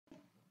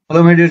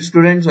Hello my dear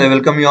students, I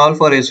welcome you all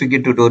for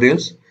SVK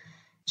tutorials.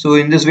 So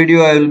in this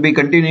video I will be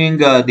continuing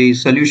the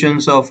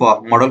solutions of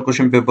model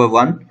question paper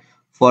 1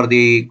 for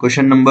the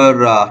question number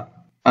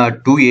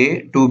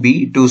 2A,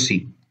 2B,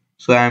 2C.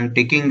 So I am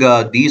taking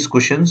these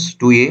questions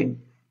 2A,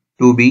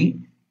 2B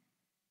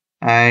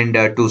and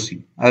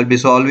 2C. I will be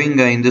solving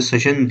in this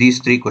session these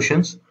three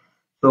questions.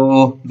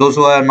 So those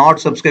who are not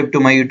subscribed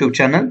to my YouTube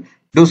channel,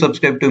 do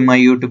subscribe to my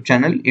YouTube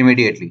channel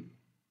immediately.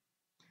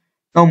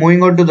 Now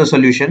moving on to the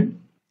solution.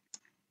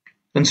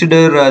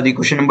 Consider the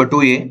question number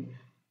 2A.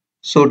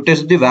 So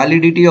test the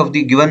validity of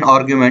the given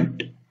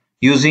argument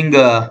using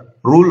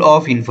rule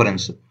of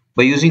inference.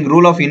 By using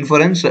rule of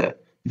inference,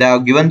 they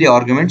have given the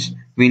arguments.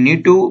 We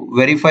need to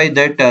verify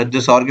that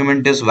this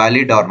argument is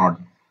valid or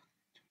not.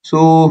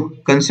 So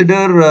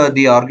consider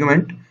the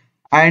argument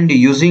and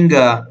using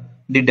the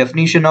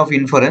definition of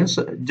inference,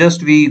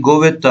 just we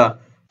go with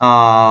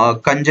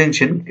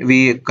conjunction.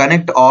 We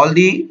connect all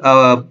the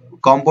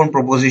compound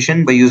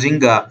proposition by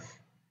using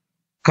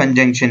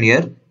conjunction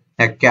here,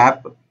 a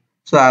cap.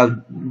 So I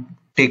have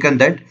taken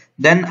that.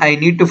 Then I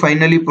need to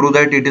finally prove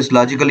that it is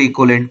logically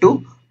equivalent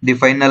to the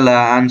final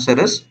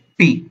answer is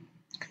P.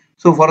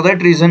 So for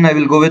that reason I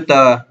will go with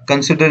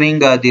considering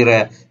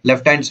the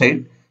left hand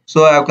side.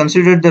 So I have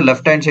considered the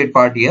left hand side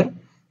part here.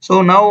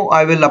 So now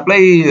I will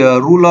apply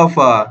rule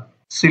of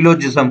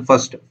syllogism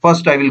first.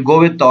 First I will go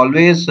with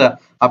always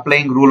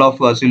applying rule of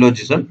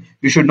syllogism.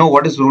 You should know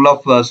what is rule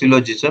of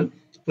syllogism.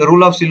 The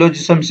rule of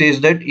syllogism says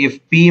that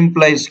if P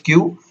implies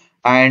Q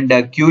and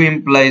Q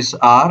implies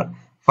R,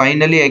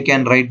 finally I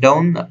can write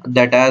down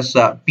that as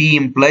P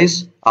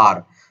implies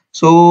R.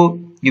 So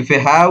if I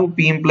have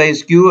P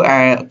implies Q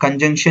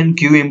conjunction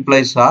Q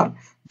implies R,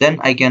 then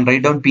I can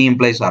write down P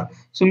implies R.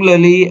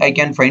 Similarly, I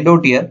can find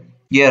out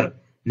here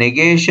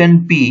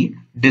negation P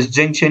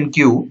disjunction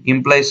Q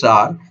implies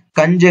R,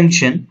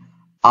 conjunction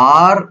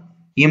R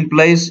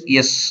implies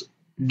S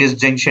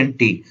disjunction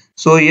T.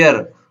 So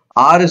here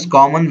R is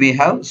common we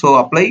have, so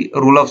apply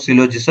rule of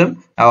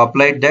syllogism. I have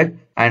applied that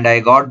and I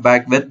got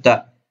back with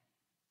the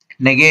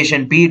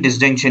negation P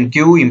disjunction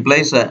Q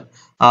implies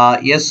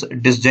S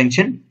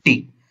disjunction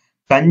T.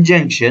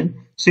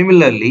 Conjunction,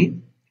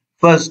 similarly,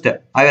 first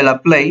I will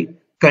apply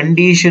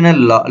conditional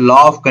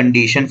law of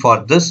condition for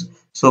this.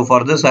 So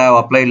for this I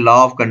have applied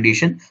law of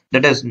condition,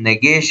 that is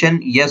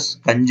negation S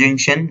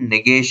conjunction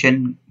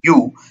negation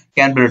U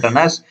can be written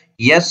as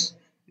S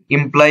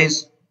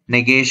implies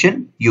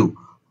negation U.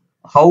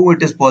 How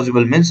it is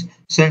possible means,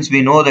 since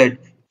we know that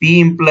P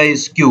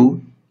implies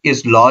Q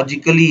is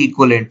logically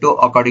equivalent to,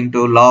 according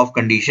to law of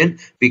condition,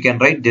 we can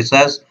write this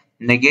as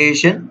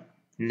negation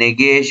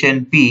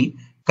P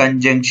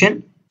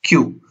conjunction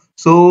Q.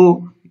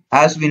 So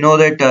as we know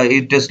that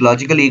it is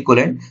logically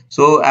equivalent,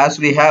 so as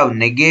we have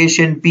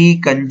negation P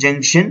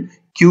conjunction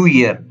Q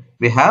here,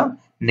 we have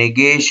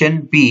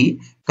negation P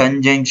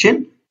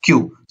conjunction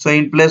Q. So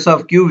in place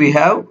of Q we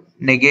have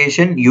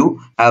negation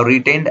U. I have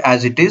retained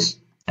as it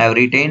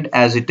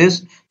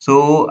is.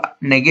 So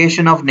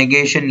negation of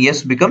negation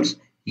yes becomes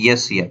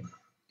yes here.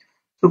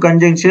 So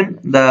conjunction,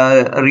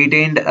 the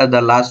retained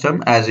the last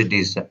term as it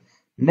is.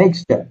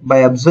 Next, by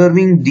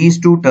observing these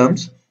two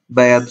terms,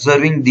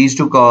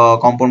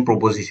 compound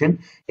proposition,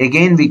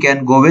 again we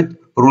can go with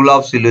rule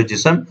of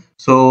syllogism.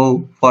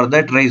 So for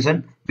that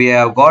reason we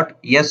have got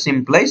S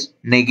implies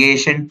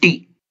negation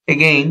T.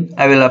 Again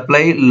I will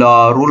apply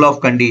rule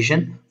of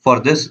condition. For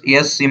this,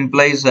 S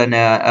implies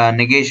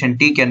negation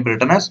T can be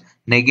written as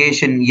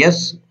negation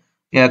S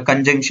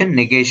conjunction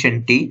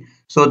negation T.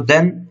 So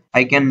then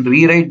I can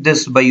rewrite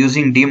this by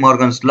using De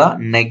Morgan's law,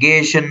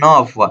 negation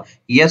of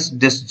S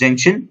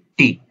disjunction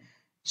T.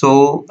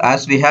 So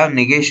as we have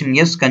negation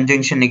S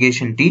conjunction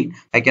negation T,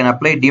 I can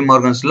apply De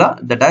Morgan's law,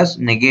 that as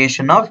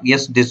negation of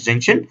S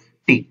disjunction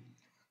T.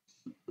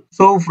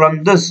 So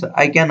from this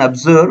I can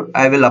observe,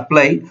 I will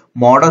apply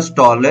modus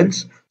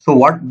tollens. So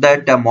what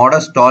that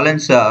modus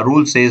tollens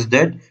rule says,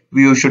 that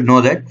you should know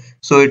that.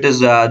 So it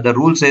is the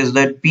rule says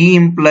that P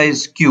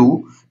implies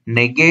Q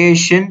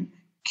negation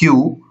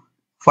Q,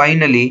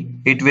 finally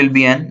it will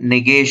be an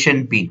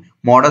negation P,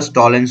 modus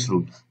tollens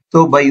rule.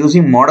 So by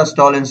using modus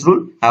tollens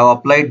rule I have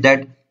applied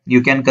that.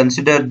 You can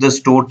consider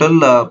this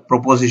total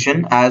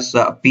proposition as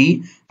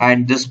P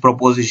and this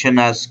proposition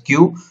as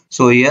Q.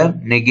 So here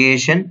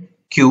negation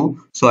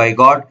Q, so I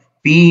got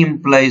P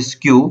implies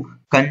Q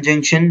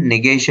conjunction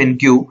negation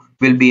Q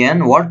will be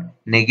an what?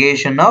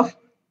 Negation of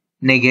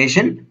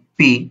negation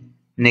P,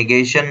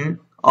 negation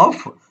of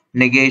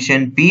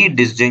negation P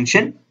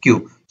disjunction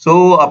Q.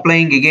 So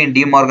applying again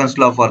De Morgan's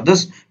law for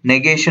this,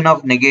 negation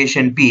of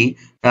negation P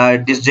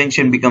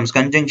disjunction becomes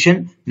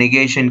conjunction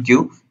negation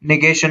Q.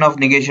 Negation of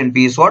negation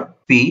P is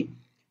what? P.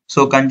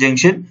 So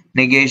conjunction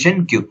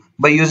negation Q.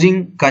 By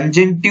using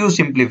conjunctive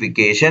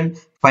simplification,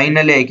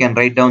 finally I can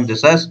write down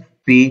this as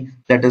P.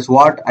 That is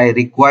what I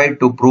require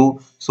to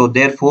prove. So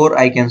therefore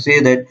I can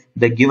say that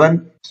the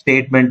given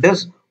statement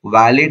is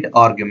valid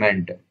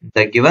argument.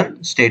 The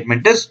given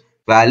statement is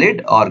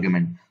valid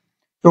argument.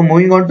 So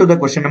moving on to the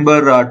question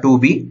number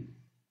 2B.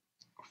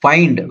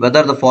 Find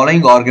whether the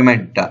following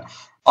argument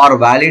or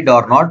valid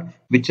or not,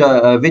 which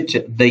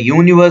the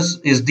universe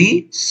is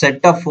the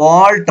set of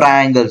all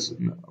triangles.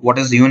 What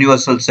is the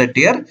universal set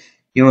here?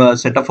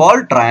 Set of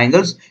all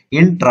triangles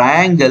in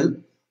triangle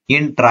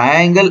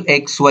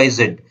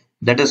XYZ.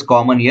 That is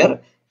common here.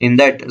 In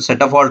that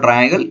set of all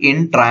triangle,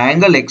 in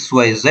triangle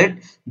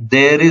XYZ,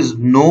 there is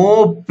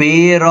no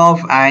pair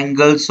of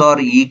angles or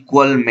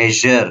equal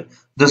measure.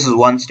 This is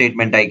one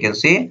statement I can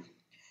say.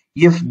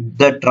 If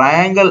the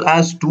triangle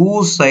has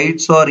two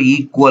sides or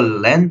equal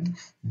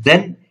length,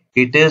 then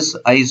it is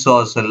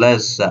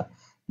isosceles.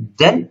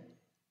 Then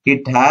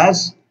it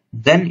has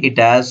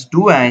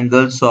two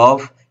angles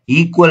of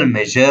equal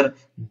measure.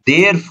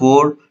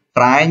 Therefore,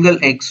 triangle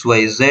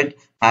XYZ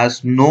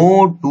has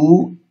no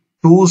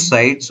two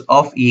sides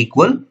of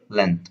equal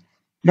length.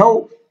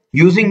 Now,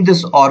 using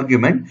this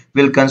argument,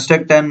 we'll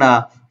construct an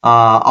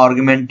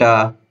argument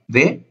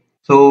way.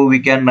 So we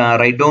can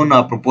write down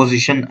a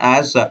proposition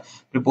as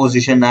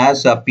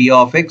P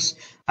of x.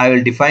 I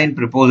will define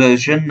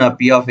proposition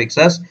P of x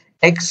as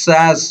x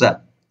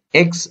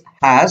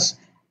has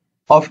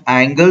of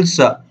angles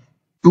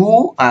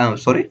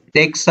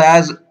x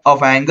has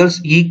of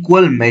angles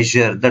equal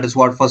measure. That is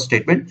what first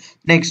statement.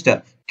 Next,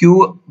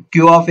 q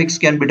of x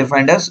can be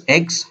defined as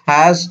x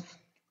has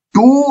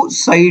two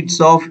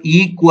sides of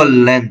equal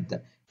length.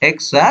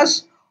 X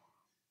has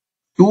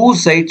two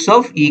sides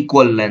of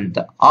equal length.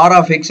 R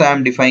of x I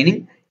am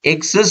defining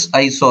x is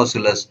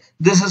isosceles.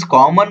 This is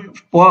common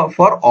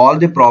for all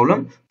the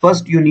problem.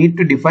 First you need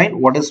to define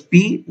what is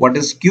P, what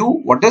is Q,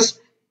 what is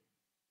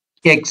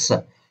X.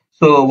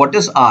 So what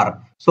is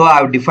R? So I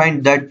have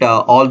defined that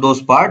all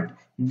those part.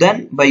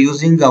 Then by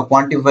using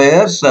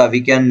quantifiers we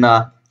can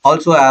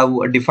also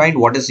have defined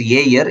what is A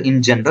here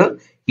in general.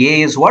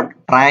 A is what?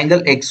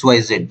 Triangle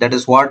XYZ. That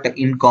is what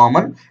in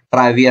common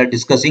we are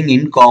discussing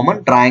in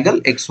common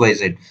triangle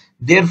XYZ.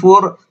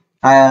 Therefore,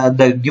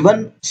 the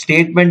given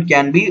statement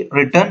can be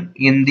written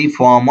in the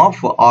form of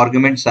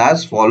arguments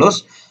as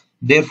follows.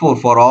 Therefore,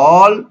 for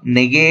all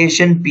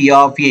negation P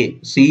of A,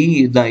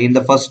 see in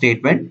the first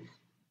statement.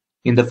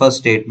 In the first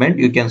statement,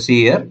 you can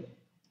see here,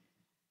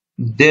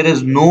 there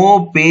is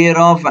no pair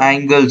of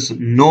angles.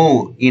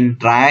 No, in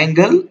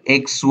triangle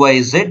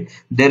XYZ,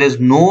 there is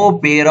no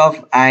pair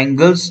of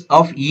angles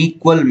of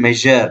equal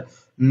measure.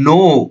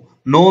 No.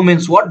 No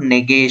means what?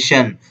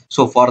 Negation.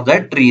 So for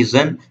that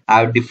reason,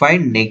 I have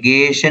defined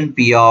negation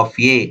P of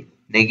A.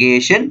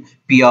 Negation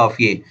P of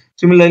A.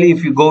 Similarly,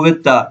 if you go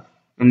with the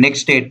next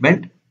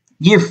statement,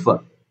 if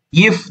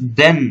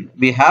then,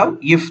 we have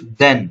if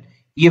then.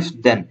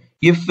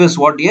 If is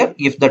what here?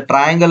 If the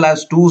triangle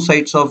has two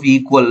sides of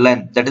equal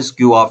length, that is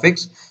Q of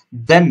x,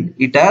 then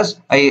it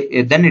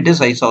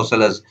is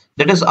isosceles.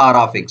 That is R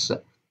of x.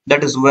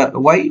 That is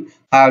why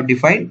I have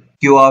defined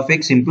Q of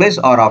x implies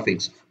R of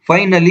x.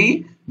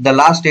 Finally, the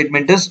last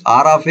statement is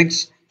R of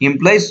x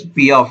implies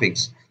P of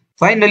x.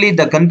 Finally,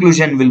 the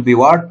conclusion will be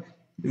what?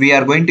 We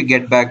are going to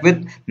get back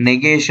with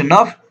negation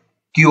of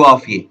Q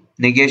of A.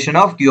 Negation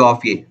of Q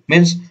of A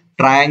means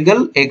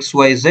triangle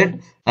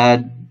XYZ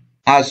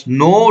has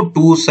no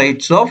two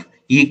sides of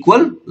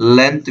equal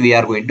length. We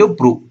are going to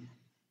prove.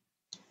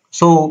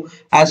 So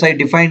as I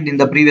defined in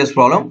the previous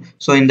problem,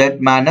 so in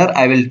that manner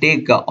I will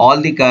take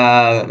all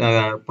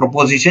the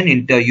proposition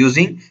into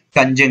using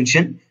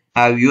conjunction.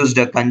 I have used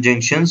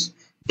conjunctions.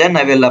 Then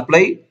I will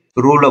apply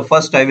rule of,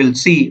 first I will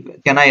see,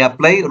 can I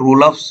apply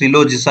rule of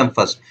syllogism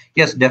first?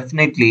 Yes,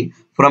 definitely.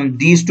 From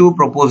these two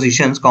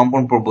propositions,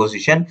 compound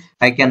proposition,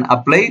 I can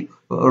apply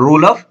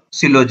rule of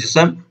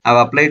syllogism. I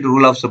have applied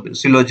rule of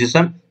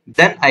syllogism.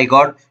 Then I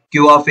got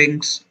Q of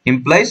x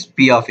implies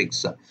P of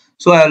x.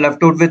 So I have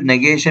left out with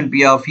negation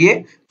P of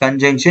A,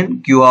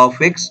 conjunction Q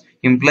of x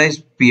implies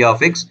P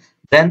of x.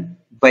 Then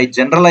by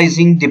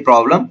generalizing the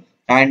problem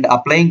and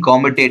applying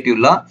commutative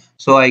law,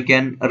 so I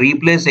can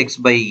replace x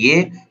by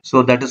A.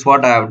 So that is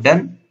what I have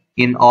done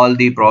in all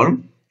the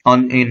problem,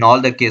 in all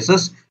the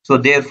cases. So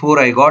therefore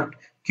I got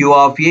Q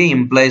of A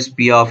implies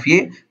P of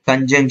A,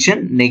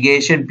 conjunction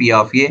negation P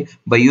of A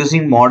by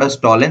using modus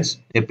tollens.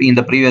 In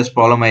the previous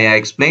problem I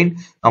explained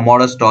a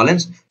modus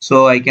tollens.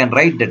 So I can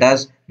write that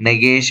as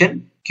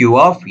negation Q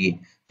of A.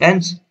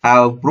 Hence I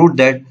have proved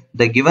that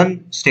the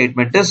given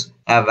statement is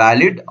a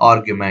valid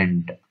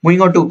argument.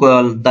 Moving on to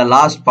the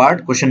last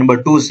part, question number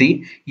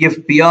 2c.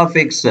 If P of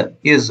x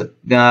is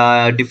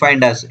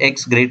defined as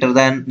x greater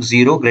than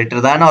 0, greater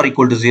than or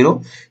equal to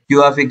 0,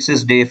 Q of x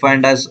is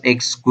defined as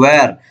x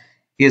square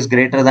is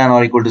greater than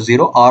or equal to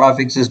 0, R of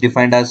x is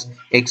defined as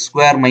x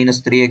square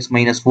minus 3x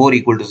minus 4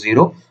 equal to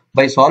 0.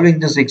 By solving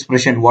this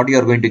expression, what you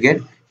are going to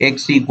get?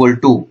 X equal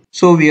to.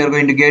 So we are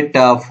going to get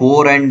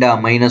 4 and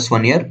minus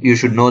 1 here. You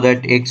should know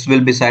that x will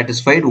be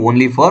satisfied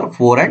only for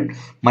 4 and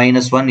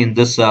minus 1 in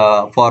this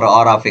for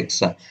R of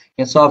x.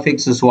 S of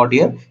x is what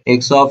here?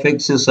 X of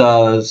x is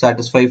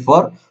satisfied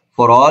for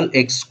all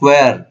x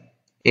square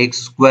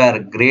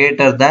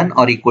greater than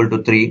or equal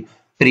to 3.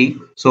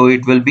 So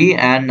it will be,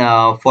 and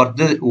for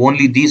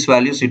only these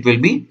values it will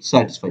be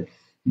satisfied.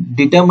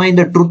 Determine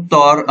the truth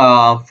or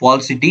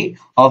falsity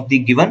of the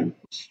given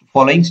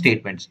following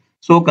statements.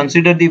 So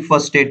consider the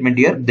first statement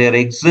here. There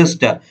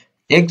exists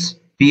x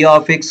p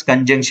of x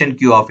conjunction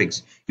q of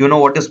x. You know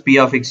what is p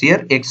of x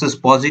here? X is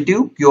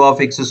positive, q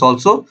of x is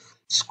also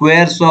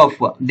squares of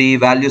the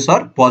values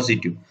are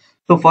positive.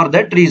 So for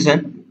that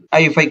reason,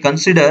 if I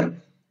consider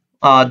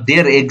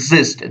there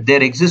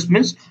exist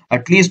means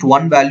at least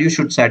one value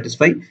should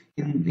satisfy.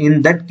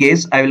 In that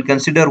case, I will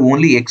consider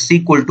only x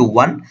equal to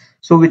 1,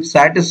 so which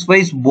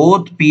satisfies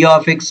both p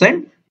of x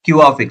and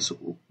q of x.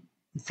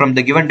 From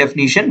the given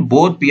definition,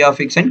 both p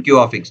of x and q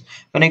of x.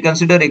 When I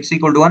consider x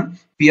equal to 1,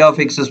 p of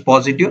x is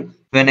positive.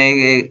 When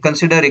I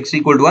consider x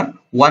equal to 1,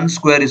 1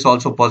 square is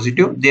also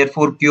positive.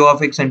 Therefore q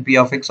of x and p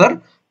of x are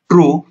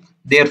true.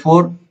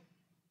 Therefore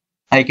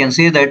I can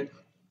say that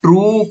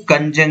true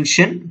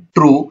conjunction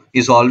true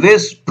is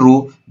always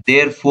true.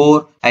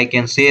 Therefore I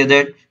can say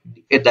that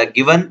the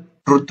given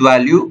truth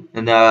value,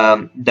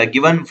 the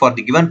given for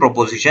the given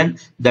proposition,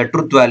 the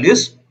truth value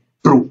is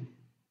true.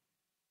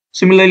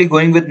 Similarly,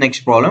 going with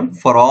next problem,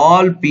 for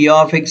all p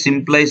of x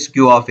implies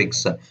q of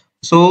x.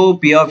 So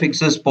p of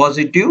x is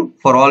positive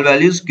for all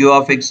values, q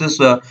of x is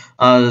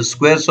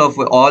squares of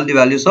all the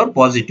values are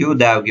positive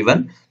they have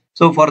given.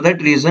 So for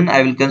that reason,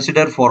 I will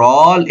consider for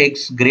all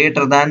x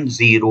greater than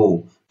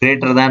 0,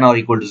 greater than or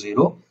equal to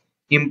 0,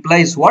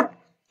 implies what?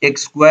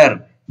 X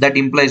square. That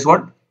implies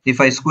what?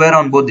 If I square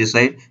on both the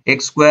side,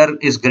 x square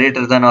is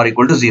greater than or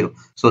equal to 0.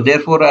 So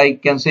therefore I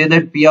can say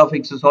that p of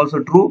x is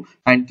also true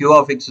and q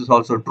of x is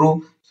also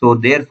true. So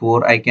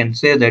therefore I can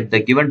say that the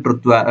given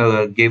truth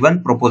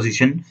given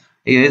proposition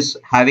is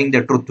having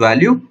the truth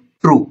value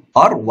true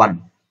or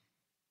 1.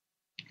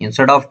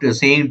 Instead of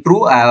saying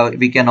true,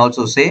 we can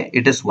also say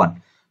it is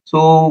 1.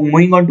 So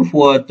moving on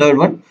to third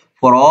one,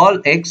 for all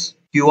x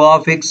q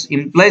of x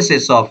implies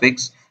s of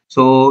x.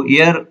 So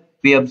here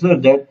we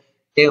observe that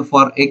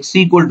for x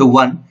equal to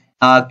 1,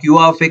 q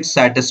of x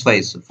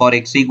satisfies. For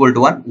x equal to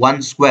 1,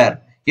 1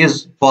 square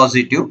is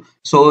positive.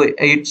 So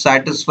it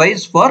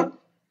satisfies for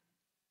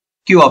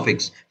q of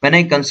x. When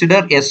I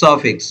consider s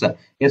of x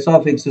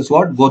is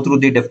what? Go through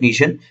the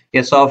definition.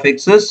 S of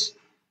x is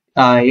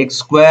x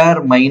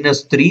square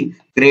minus 3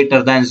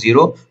 greater than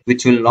 0,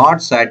 which will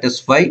not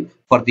satisfy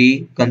for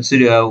the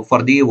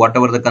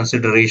whatever the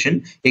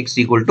consideration x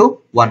equal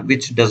to 1,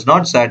 which does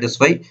not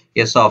satisfy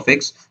s of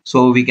x.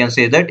 So we can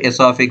say that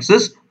s of x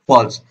is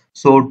false.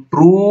 So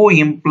true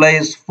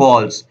implies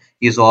false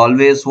is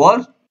always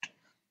what?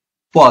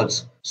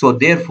 False. So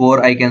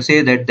therefore I can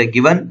say that the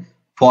given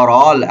for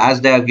all,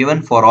 as they are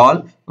given for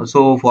all,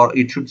 so for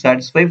it should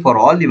satisfy for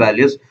all the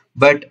values,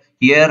 but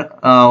here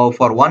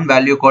for one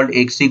value called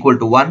x equal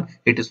to 1,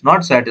 it is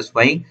not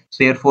satisfying.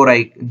 So therefore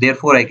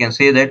I can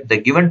say that the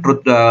given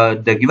truth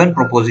the given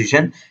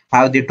proposition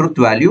have the truth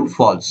value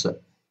false.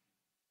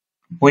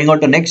 Moving on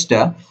to next,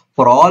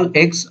 for all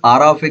x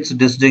r of x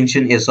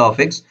disjunction s of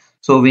x.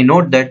 So we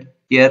note that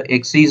here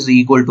x is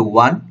equal to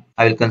 1.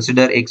 I will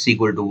consider x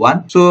equal to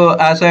 1. So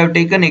as I have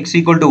taken x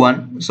equal to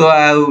 1, so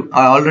I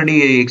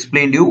already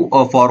explained you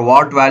for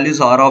what values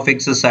r of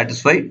x is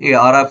satisfied.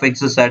 R of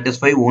x is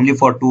satisfied only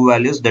for two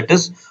values, that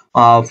is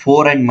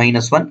 4 and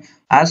minus 1.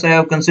 As I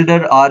have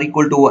considered r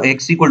equal to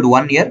x equal to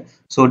 1 here,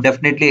 so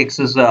definitely x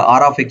is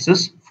r of x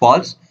is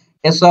false.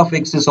 S of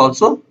x is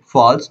also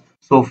false.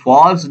 So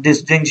false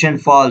disjunction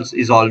false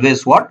is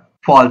always what?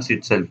 False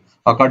itself.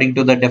 According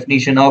to the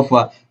definition of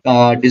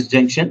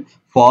disjunction,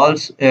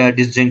 false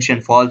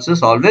disjunction false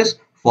is always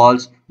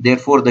false.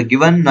 Therefore the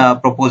given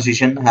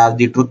proposition have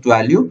the truth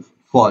value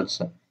false.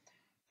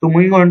 So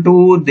moving on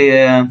to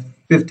the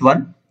fifth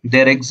one,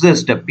 there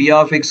exists a p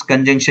of x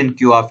conjunction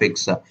q of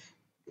x.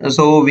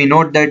 So we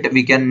note that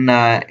we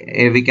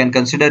can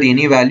consider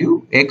any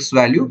value, x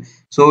value,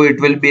 so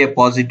it will be a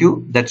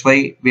positive. That's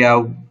why we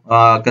have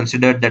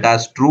considered that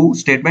as true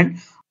statement.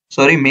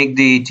 Sorry, make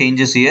the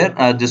changes here.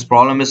 This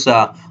problem is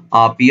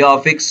p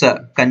of x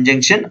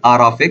conjunction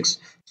r of x.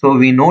 So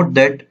we note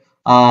that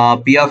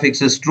p of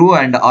x is true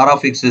and r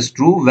of x is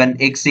true when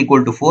x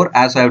equal to 4,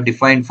 as I have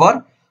defined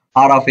for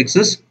r of x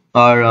is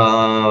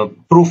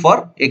true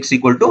for x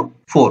equal to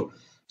 4.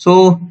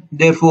 So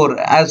therefore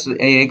as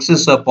x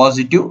is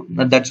positive,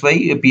 that's why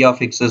p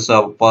of x is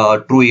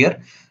true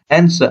here.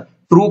 Hence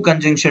true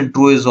conjunction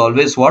true is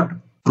always what?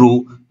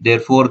 True.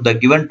 Therefore the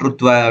given truth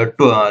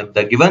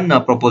the given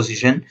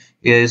proposition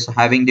is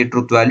having the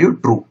truth value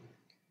true.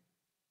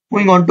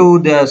 Moving on to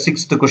the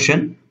sixth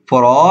question,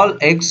 for all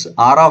x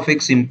r of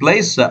x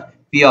implies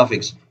p of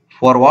x.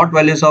 For what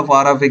values of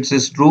r of x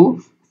is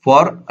true?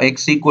 For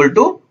x equal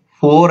to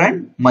 4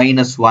 and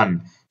minus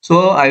 1.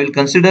 So I will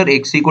consider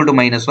x equal to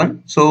minus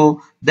 1.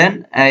 So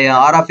then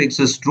r of x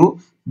is true,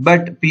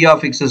 but p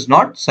of x is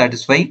not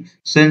satisfying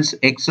since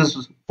x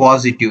is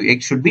positive.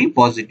 X should be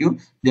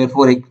positive.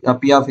 Therefore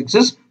p of x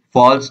is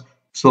false.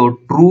 So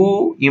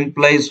true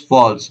implies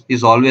false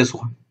is always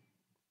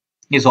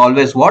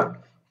what?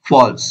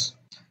 False.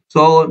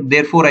 So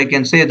therefore I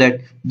can say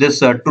that this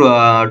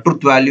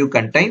truth value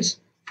contains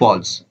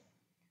false.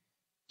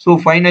 So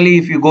finally,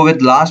 if you go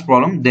with last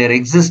problem, there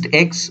exists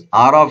x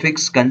r of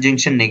x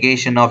conjunction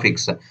negation of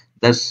x.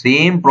 The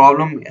same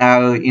problem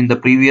in the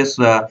previous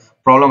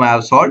problem I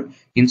have solved.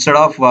 Instead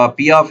of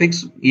P of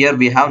x, here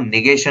we have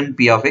negation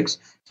P of x.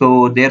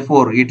 So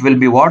therefore it will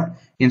be what?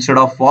 Instead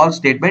of false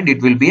statement,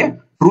 it will be a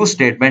true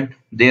statement.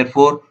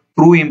 Therefore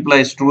true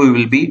implies true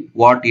will be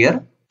what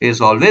here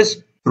is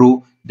always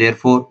true.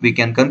 Therefore we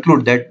can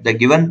conclude that the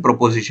given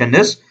proposition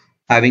is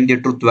having the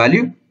truth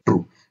value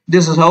true.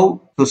 This is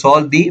how to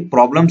solve the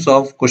problems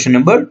of question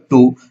number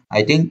 2.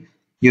 I think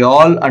you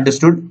all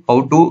understood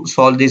how to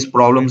solve these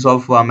problems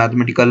of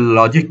mathematical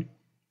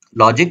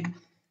logic.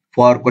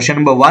 For question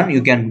number 1,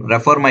 you can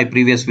refer my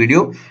previous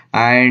video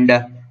and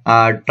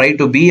try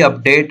to be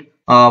update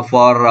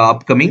for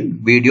upcoming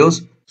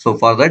videos. So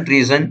for that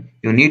reason,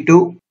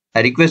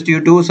 I request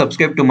you to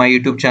subscribe to my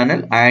YouTube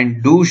channel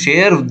and do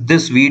share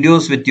this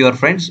videos with your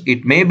friends.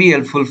 It may be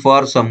helpful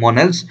for someone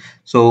else.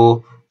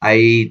 So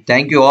I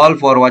thank you all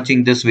for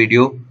watching this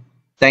video.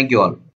 Thank you all.